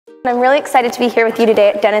I'm really excited to be here with you today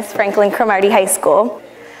at Dennis Franklin Cromartie High School.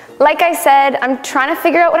 Like I said, I'm trying to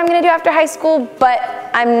figure out what I'm going to do after high school, but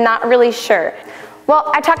I'm not really sure.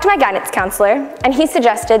 Well, I talked to my guidance counselor, and he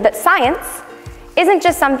suggested that science isn't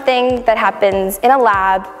just something that happens in a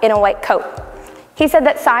lab in a white coat. He said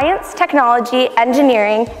that science, technology,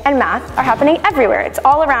 engineering, and math are happening everywhere. It's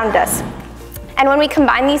all around us. And when we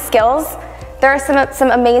combine these skills, there are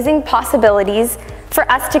some amazing possibilities for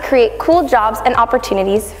us to create cool jobs and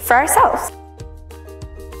opportunities for ourselves.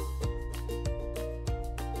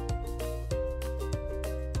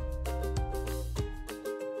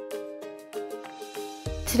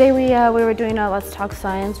 Today we were doing a Let's Talk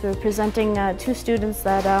Science. We were presenting two students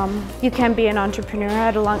that you can be an entrepreneur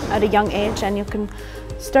at a young age, and you can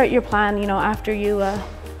start your plan, after you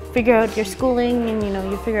figure out your schooling and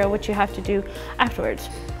you figure out what you have to do afterwards.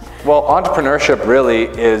 Well, entrepreneurship really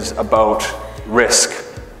is about risk,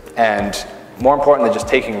 and more important than just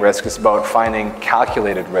taking risk, it's about finding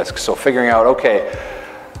calculated risk. So figuring out, okay,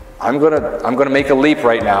 I'm gonna make a leap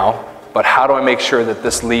right now, but how do I make sure that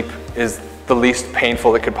this leap is the least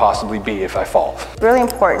painful it could possibly be if I fall? Really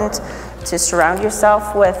important to surround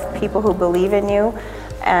yourself with people who believe in you,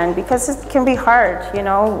 and because it can be hard,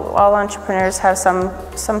 all entrepreneurs have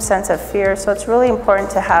some sense of fear, so it's really important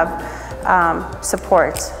to have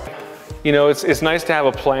support. It's nice to have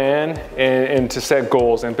a plan and to set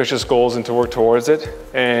goals, ambitious goals, and to work towards it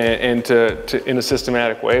and to in a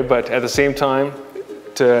systematic way, but at the same time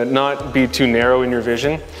to not be too narrow in your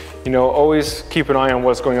vision. Always keep an eye on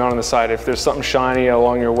what's going on the side. If there's something shiny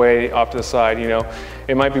along your way off to the side,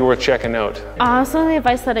 it might be worth checking out. Some of the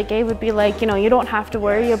advice that I gave would be like, you don't have to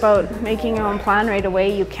worry about making your own plan right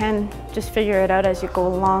away. You can just figure it out as you go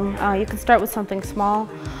along. You can start with something small,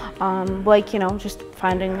 just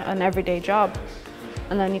finding an everyday job.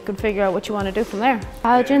 And then you can figure out what you want to do from there.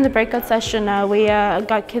 During the breakout session, we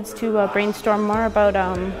got kids to brainstorm more about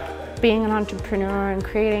being an entrepreneur and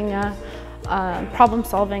creating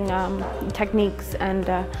problem-solving techniques, and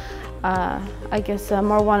I guess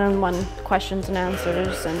more one-on-one questions and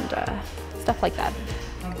answers and stuff like that.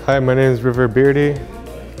 Hi, my name is River Beardy.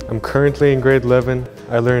 I'm currently in grade 11.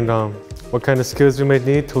 I learned what kind of skills we might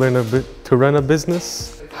need to run a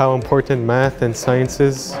business, how important math and science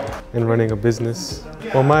is in running a business.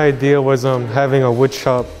 Well, my idea was having a wood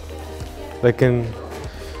shop,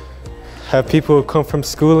 have people come from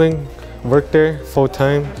schooling, work there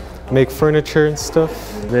full-time, make furniture and stuff.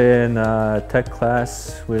 In tech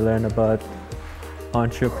class, we learn about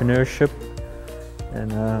entrepreneurship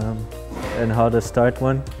and how to start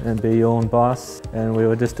one and be your own boss. And we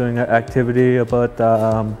were just doing an activity about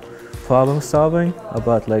problem solving,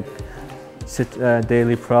 about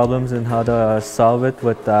daily problems and how to solve it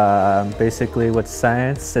with basically with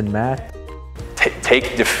science and math.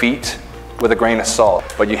 Take defeat with a grain of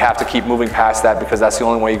salt, but you have to keep moving past that because that's the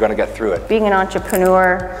only way you're going to get through it. Being an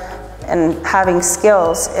entrepreneur and having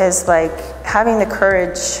skills is like having the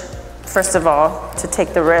courage, first of all, to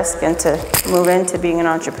take the risk and to move into being an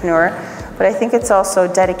entrepreneur. But I think it's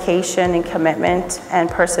also dedication and commitment and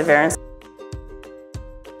perseverance.